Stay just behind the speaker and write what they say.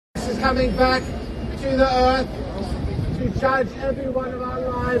coming back to the earth to judge every one of our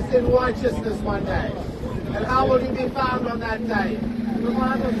lives in righteousness one day. And how will he be found on that day? The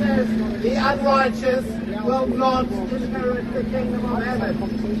Bible says the unrighteous will not inherit the kingdom of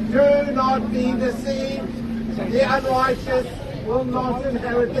heaven. Do not be deceived. The unrighteous will not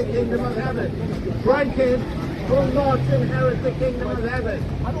inherit the kingdom of heaven. Drunkards will not inherit the kingdom of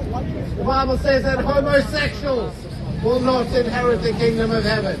heaven. The Bible says that homosexuals will not inherit the kingdom of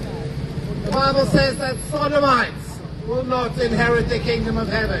heaven. The Bible says that sodomites will not inherit the kingdom of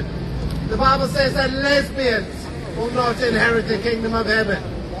heaven. The Bible says that lesbians will not inherit the kingdom of heaven.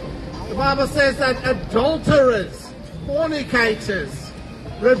 The Bible says that adulterers, fornicators,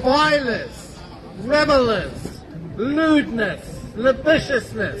 revilers, revelers, lewdness,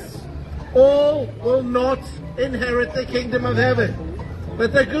 lasciviousness, all will not inherit the kingdom of heaven.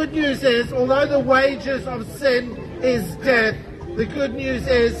 But the good news is, although the wages of sin is death, the good news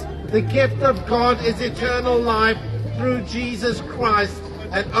is the gift of God is eternal life through Jesus Christ,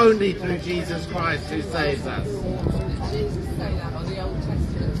 and only through Jesus Christ who saves us. Jesus say that, or the Old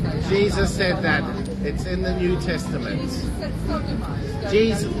Testament say that? Jesus said that. It's in the New Testament. Jesus said sodomites.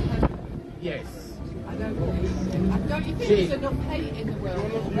 Jesus. Yes. Don't you think there's enough hate in the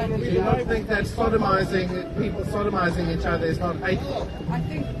world already? Do you not think that people sodomizing each other is not hateful? I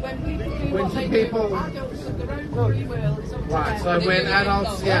think when people do When what they people- do, adults of their own free will, it's up to Right. them. So They when do it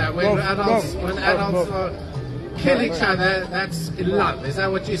adults, themselves. when adults kill each other, that's love. Is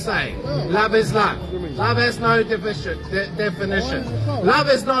that what you're saying? Love is love. Love has no definition. Love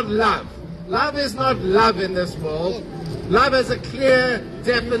is not love. Love is not love in this world. Love has a clear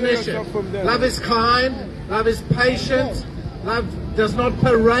definition. Love is kind. Love is patient. Love does not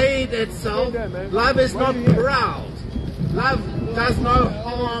parade itself. Love is not proud. Love does no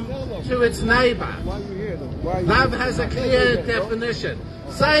harm to its neighbor. Love has a clear definition.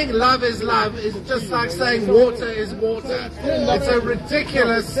 Saying love is just like saying water is water. It's a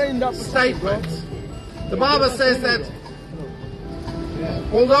ridiculous statement. The Bible says that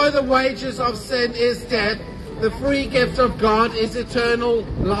although the wages of sin is death, the free gift of God is eternal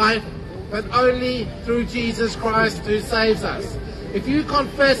life, but only through Jesus Christ who saves us. If you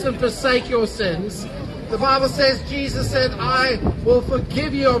confess and forsake your sins, the Bible says, Jesus said, I will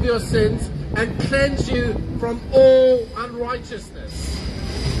forgive you of your sins and cleanse you from all unrighteousness.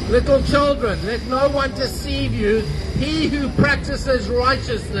 Little children, let no one deceive you. He who practices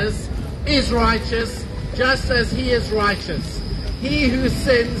righteousness is righteous, just as he is righteous. He who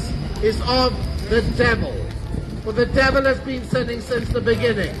sins is of the devil. For the devil has been sinning since the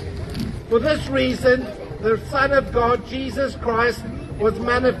beginning. For this reason, the Son of God, Jesus Christ, was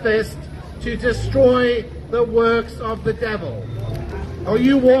manifest to destroy the works of the devil. Are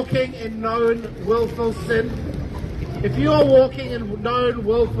you walking in known willful sin? If you are walking in known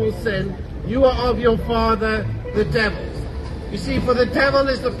willful sin, you are of your father, the devil. You see, for the devil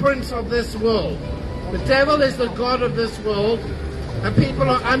is the prince of this world. The devil is the god of this world, and people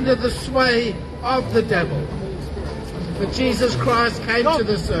are under the sway of the devil. But Jesus Christ came to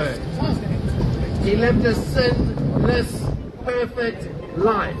this earth. He lived a sinless, perfect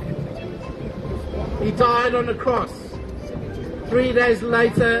life. He died on a cross. 3 days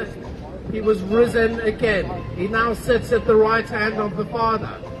later, he was risen again. He now sits at the right hand of the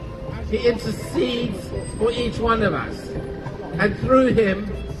Father. He intercedes for each one of us. And through him,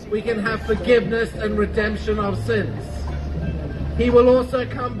 we can have forgiveness and redemption of sins. He will also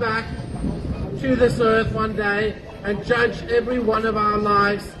come back to this earth one day and judge every one of our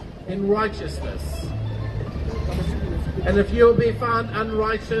lives in righteousness. And if you'll be found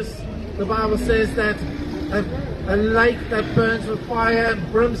unrighteous, the Bible says that a lake that burns with fire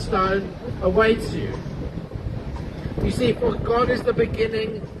and brimstone awaits you. You see, for God is the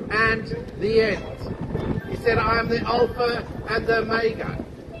beginning and the end. He said, I am the Alpha and the Omega,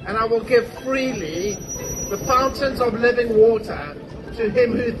 and I will give freely the fountains of living water to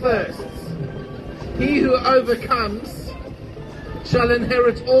him who thirsts. He who overcomes shall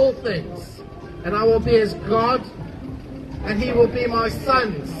inherit all things, and I will be his God, and he will be my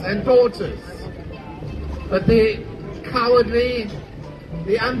sons and daughters. But the cowardly,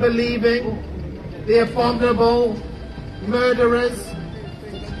 the unbelieving, the abominable, murderers,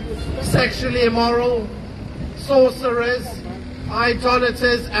 sexually immoral, sorcerers,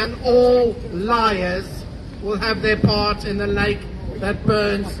 idolaters, and all liars will have their part in the lake that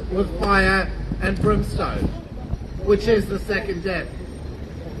burns with fire and brimstone, which is the second death.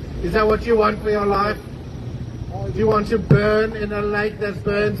 Is that what you want for your life? Do you want to burn in a lake that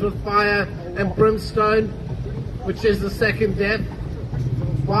burns with fire and brimstone, which is the second death?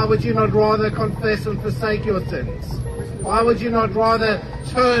 Why would you not rather confess and forsake your sins? Why would you not rather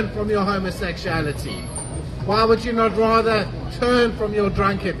turn from your homosexuality? Why would you not rather turn from your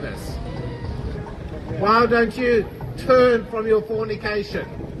drunkenness? Why don't you turn from your fornication?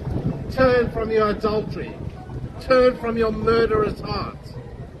 Turn from your adultery? Turn from your murderous heart?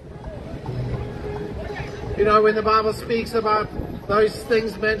 You know, when the Bible speaks about those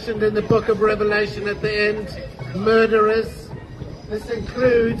things mentioned in the book of Revelation at the end, murderers, this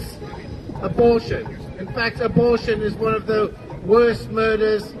includes abortion. In fact, abortion is one of the worst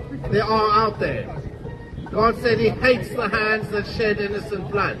murders there are out there. God said he hates the hands that shed innocent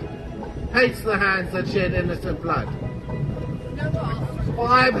blood. Hates the hands that shed innocent blood.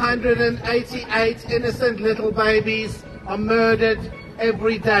 588 innocent little babies are murdered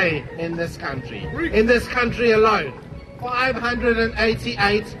every day in this country. In this country alone,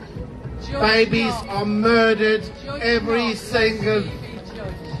 588 babies are murdered every single. You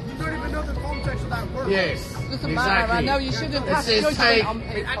don't even know the context of that verse. Yes, Doesn't matter. I know you exactly. shouldn't It pass says, judgment on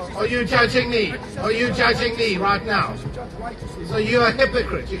people. are you judging me? Are you judging me right now? So you're a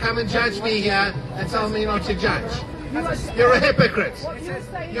hypocrite. You come and judge me here and tell me not to judge. You're a hypocrite.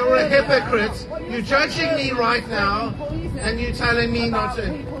 You're a hypocrite. You're judging me right now and you're telling me not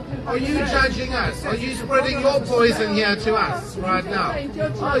to. Are you judging us? Are you spreading your poison here to us right now?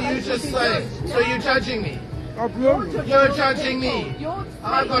 Oh, you just say, so you're judging me. You're judging me.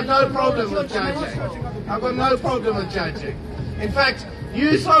 I've got no problem with judging. I've got no problem with judging. In fact,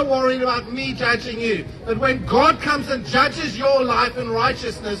 you're so worried about me judging you that when God comes and judges your life in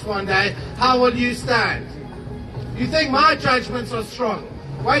righteousness one day, how will you stand? You think my judgments are strong.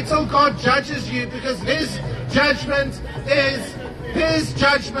 Wait till God judges you, because his judgments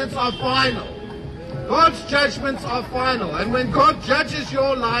are final. God's judgments are final. And when God judges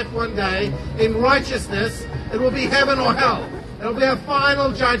your life one day in righteousness, it will be heaven or hell. It'll be a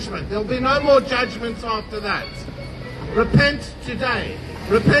final judgment. There'll be no more judgments after that. Repent today.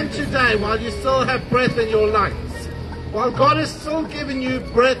 Repent today while you still have breath in your lungs. While God is still giving you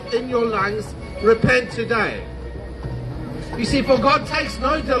breath in your lungs, repent today. You see, for God takes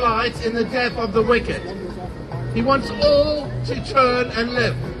no delight in the death of the wicked. He wants all to turn and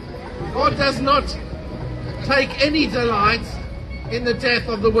live. God does not take any delight in the death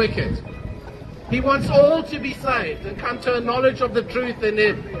of the wicked. He wants all to be saved and come to a knowledge of the truth in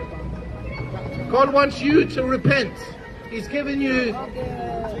him. God wants you to repent. He's given you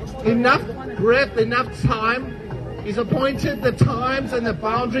enough breath, enough time. He's appointed the times and the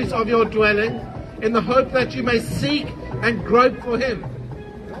boundaries of your dwelling in the hope that you may seek and grope for him.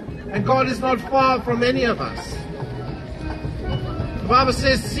 And God is not far from any of us. The Bible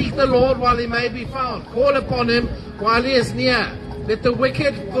says, seek the Lord while he may be found. Call upon him while he is near. Let the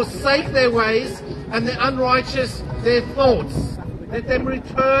wicked forsake their ways and the unrighteous their thoughts. Let them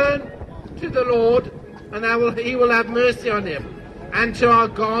return to the Lord, and he will have mercy on them, and to our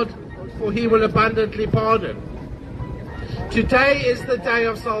God, for he will abundantly pardon. Today is the day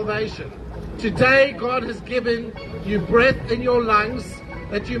of salvation. Today God has given you breath in your lungs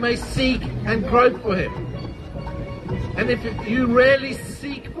that you may seek and grope for him. And if you really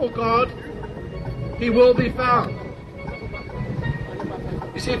seek for God, he will be found.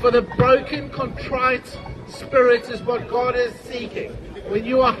 You see, for the broken, contrite spirit is what God is seeking. When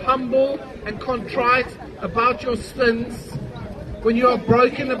you are humble and contrite about your sins, when you are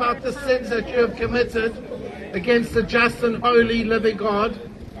broken about the sins that you have committed against the just and holy living God,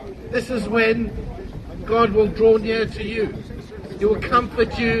 this is when God will draw near to you. He will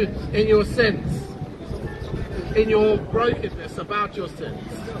comfort you in your sins, in your brokenness about your sins.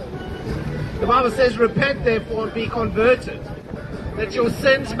 The Bible says, repent therefore and be converted, that your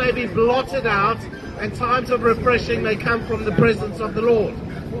sins may be blotted out and times of refreshing may come from the presence of the Lord.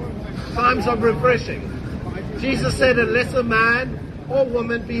 Times of refreshing. Jesus said, unless a man or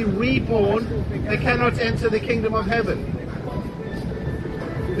woman be reborn, they cannot enter the kingdom of heaven.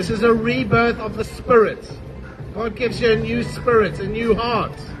 This is a rebirth of the Spirit. God gives you a new spirit, a new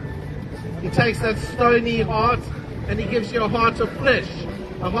heart. He takes that stony heart and he gives you a heart of flesh,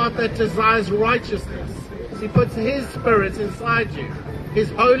 a heart that desires righteousness. He puts his Spirit inside you, his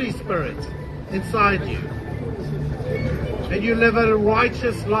Holy Spirit inside you. And you live a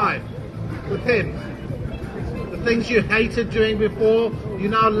righteous life with him. The things you hated doing before, you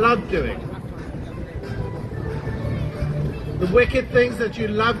now love doing. The wicked things that you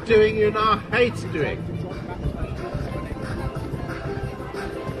love doing, you now hate doing.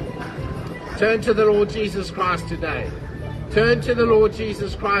 Turn to the Lord Jesus Christ today. Turn to the Lord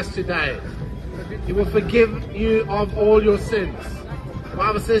Jesus Christ today. He will forgive you of all your sins. The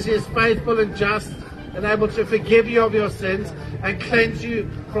Bible says he is faithful and just and able to forgive you of your sins and cleanse you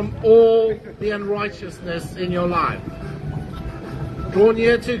from all the unrighteousness in your life. Draw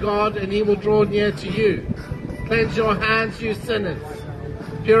near to God, and he will draw near to you. Cleanse your hands, you sinners.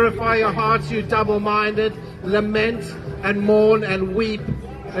 Purify your hearts, you double-minded. Lament and mourn and weep.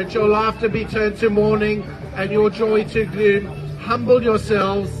 Let your laughter be turned to mourning and your joy to gloom. Humble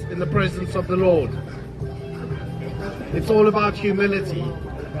yourselves in the presence of the Lord. It's all about humility.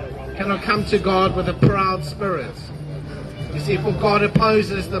 You cannot come to God with a proud spirit. You see, for God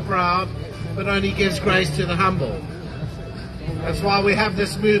opposes the proud, but only gives grace to the humble. That's why we have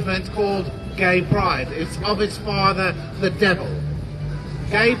this movement called gay pride. It's of its father, the devil.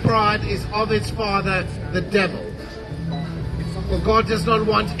 Gay pride is of its father, the devil. For God does not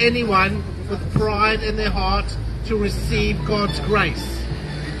want anyone with pride in their heart to receive God's grace.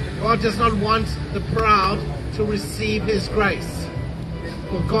 God does not want the proud to receive his grace.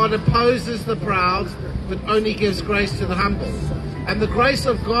 For God opposes the proud, but only gives grace to the humble. And the grace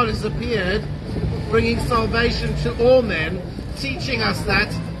of God has appeared, bringing salvation to all men, teaching us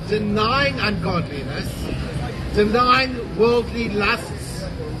that denying ungodliness, denying worldly lusts,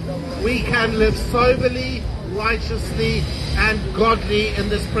 we can live soberly, righteously, and godly in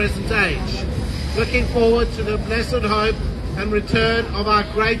this present age. Looking forward to the blessed hope and return of our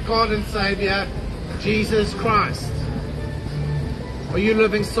great God and Savior, Jesus Christ. Are you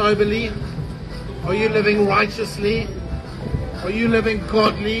living soberly? Are you living righteously? Are you living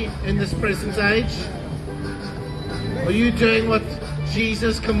godly in this present age? Are you doing what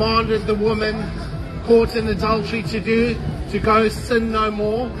Jesus commanded the woman caught in adultery to do? To go sin no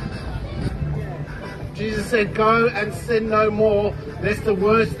more? Jesus said, go and sin no more, lest the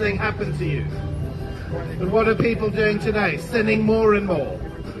worst thing happen to you. But what are people doing today? Sinning more and more.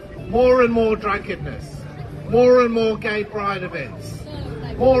 More and more drunkenness. More and more gay pride events.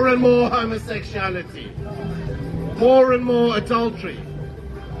 More and more homosexuality. More and more adultery.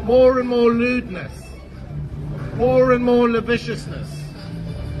 More and more lewdness. More and more lasciviousness.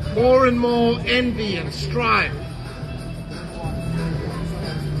 More and more envy and strife.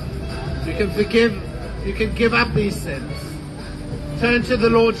 You can forgive, you can give up these sins. Turn to the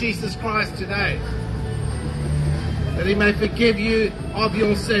Lord Jesus Christ today, that he may forgive you of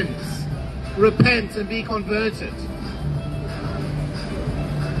your sins. Repent and be converted.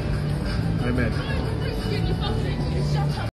 Amen.